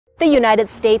The United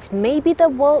States may be the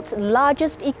world's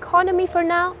largest economy for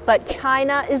now, but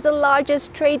China is the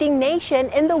largest trading nation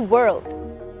in the world.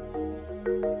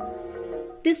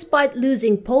 Despite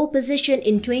losing pole position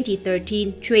in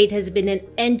 2013, trade has been an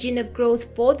engine of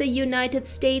growth for the United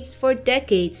States for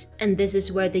decades, and this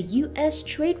is where the U.S.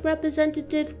 Trade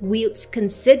Representative wields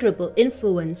considerable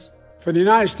influence. For the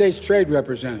United States Trade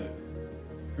Representative,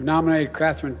 we've nominated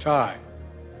Katherine Tai,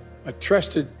 a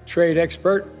trusted trade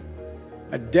expert,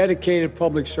 a dedicated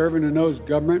public servant who knows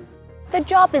government. The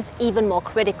job is even more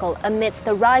critical amidst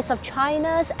the rise of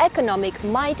China's economic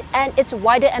might and its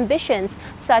wider ambitions,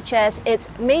 such as its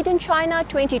Made in China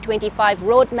 2025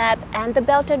 roadmap and the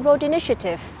Belt and Road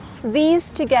Initiative.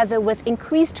 These, together with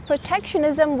increased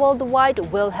protectionism worldwide,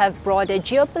 will have broader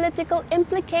geopolitical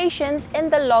implications in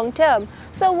the long term.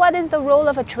 So what is the role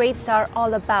of a trade czar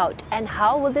all about, and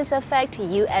how will this affect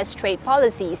U.S. trade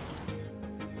policies?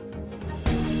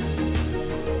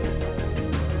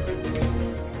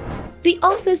 The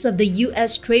Office of the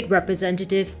U.S. Trade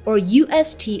Representative, or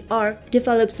USTR,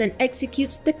 develops and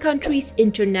executes the country's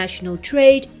international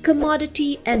trade,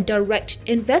 commodity, and direct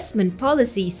investment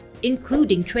policies,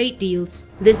 including trade deals.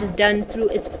 This is done through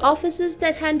its offices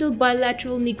that handle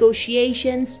bilateral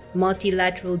negotiations,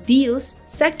 multilateral deals,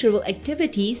 sectoral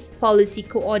activities, policy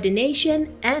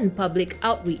coordination, and public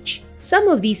outreach. Some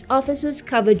of these offices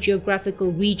cover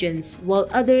geographical regions, while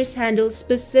others handle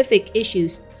specific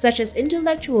issues such as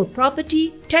intellectual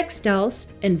property,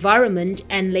 textiles, environment,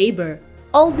 and labor.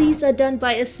 All these are done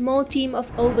by a small team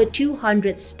of over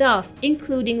 200 staff,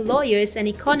 including lawyers and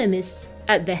economists.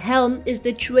 At the helm is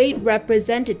the trade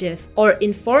representative, or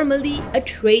informally a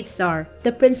trade czar,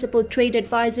 the principal trade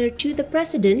advisor to the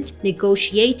president,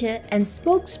 negotiator, and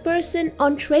spokesperson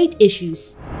on trade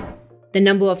issues. The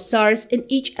number of czars in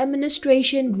each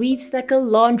administration reads like a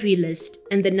laundry list,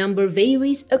 and the number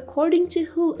varies according to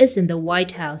who is in the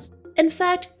White House. In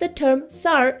fact, the term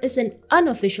czar is an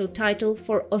unofficial title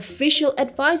for official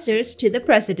advisors to the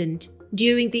president.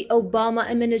 During the Obama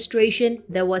administration,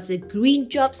 there was a green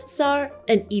jobs czar,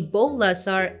 an Ebola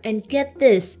czar, and get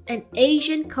this, an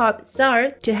Asian carp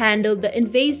czar to handle the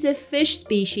invasive fish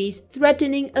species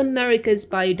threatening America's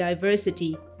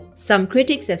biodiversity. Some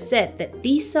critics have said that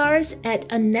these czars add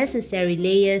unnecessary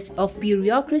layers of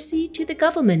bureaucracy to the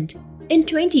government. In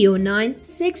 2009,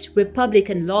 6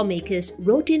 Republican lawmakers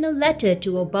wrote in a letter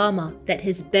to Obama that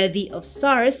his bevy of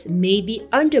czars may be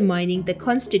undermining the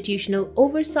constitutional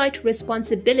oversight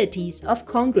responsibilities of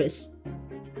Congress.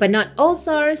 But not all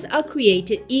czars are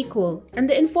created equal, and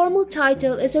the informal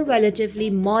title is a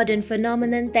relatively modern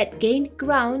phenomenon that gained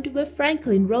ground with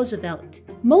Franklin Roosevelt.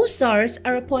 Most czars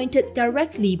are appointed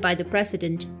directly by the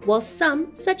president, while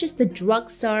some, such as the drug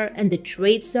czar and the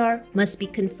trade czar, must be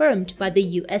confirmed by the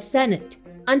U.S. Senate.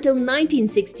 Until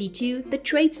 1962, the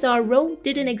trade czar role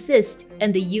didn't exist,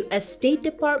 and the U.S. State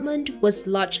Department was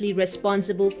largely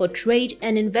responsible for trade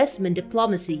and investment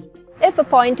diplomacy. If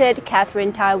appointed,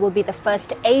 Katherine Tai will be the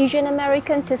first Asian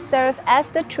American to serve as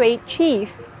the trade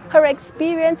chief. Her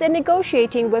experience in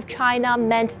negotiating with China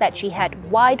meant that she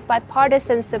had wide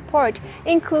bipartisan support,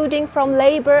 including from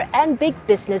labor and big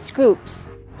business groups.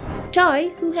 Tai,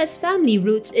 who has family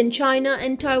roots in China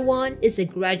and Taiwan, is a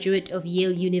graduate of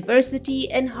Yale University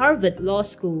and Harvard Law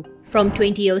School. From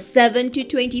 2007 to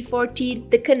 2014,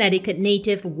 the Connecticut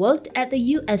native worked at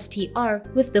the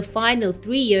USTR, with the final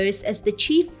 3 years as the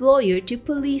chief lawyer to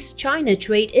police China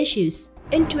trade issues.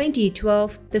 In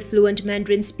 2012, the fluent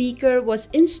Mandarin speaker was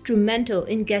instrumental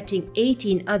in getting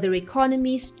 18 other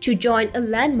economies to join a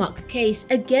landmark case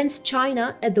against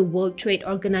China at the World Trade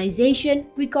Organization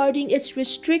regarding its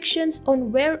restrictions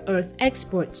on rare earth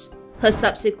exports. Her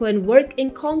subsequent work in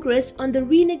Congress on the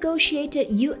renegotiated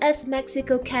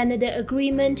US-Mexico-Canada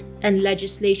agreement and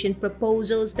legislation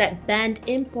proposals that banned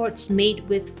imports made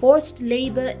with forced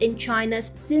labor in China's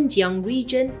Xinjiang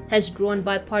region has drawn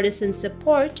bipartisan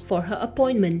support for her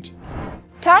appointment.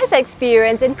 Tai's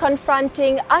experience in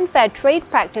confronting unfair trade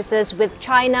practices with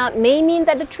China may mean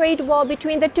that the trade war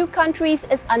between the two countries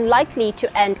is unlikely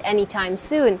to end anytime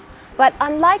soon. But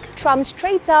unlike Trump's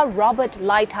trade czar Robert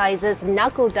Lighthizer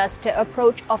knuckle-duster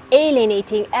approach of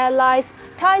alienating allies,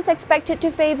 Tai is expected to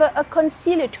favor a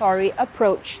conciliatory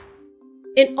approach.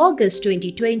 In August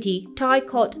 2020, Tai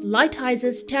called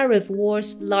Lighthizer's tariff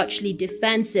wars largely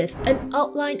defensive and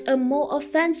outlined a more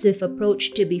offensive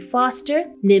approach to be faster,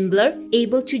 nimbler,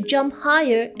 able to jump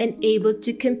higher, and able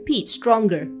to compete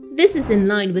stronger. This is in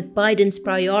line with Biden's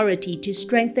priority to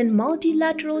strengthen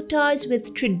multilateral ties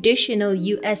with traditional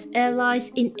U.S. allies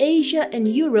in Asia and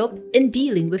Europe in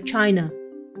dealing with China.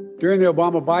 During the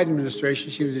Obama-Biden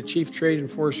administration, she was the chief trade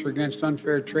enforcer against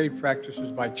unfair trade practices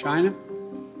by China,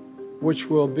 which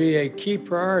will be a key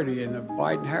priority in the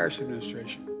Biden-Harris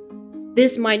administration.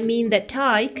 This might mean that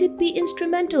Tai could be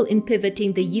instrumental in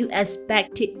pivoting the US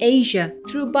back to Asia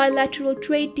through bilateral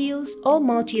trade deals or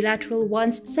multilateral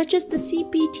ones such as the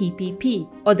CPTPP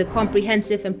or the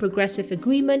Comprehensive and Progressive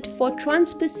Agreement for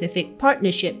Trans-Pacific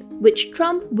Partnership, which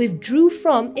Trump withdrew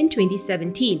from in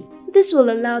 2017. This will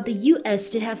allow the US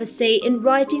to have a say in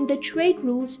writing the trade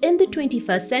rules in the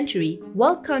 21st century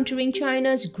while countering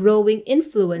China's growing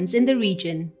influence in the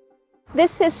region.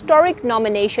 This historic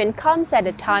nomination comes at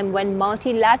a time when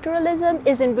multilateralism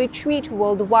is in retreat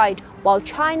worldwide, while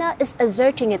China is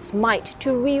asserting its might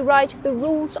to rewrite the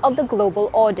rules of the global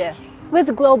order.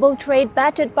 With global trade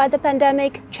battered by the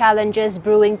pandemic, challenges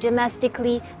brewing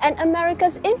domestically, and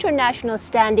America's international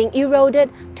standing eroded,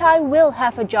 Tai will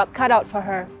have a job cut out for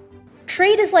her.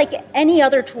 Trade is like any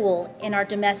other tool in our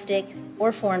domestic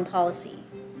or foreign policy.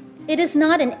 It is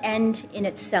not an end in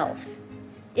itself.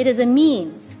 It is a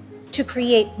means to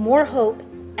create more hope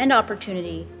and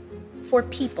opportunity for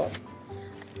people.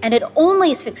 And it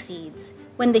only succeeds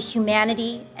when the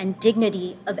humanity and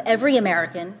dignity of every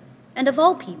American and of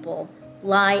all people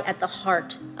lie at the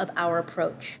heart of our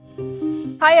approach.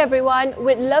 Hi everyone,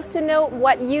 we'd love to know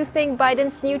what you think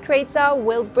Biden's new trade czar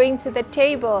will bring to the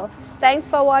table. Thanks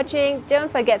for watching,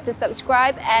 don't forget to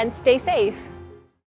subscribe and stay safe.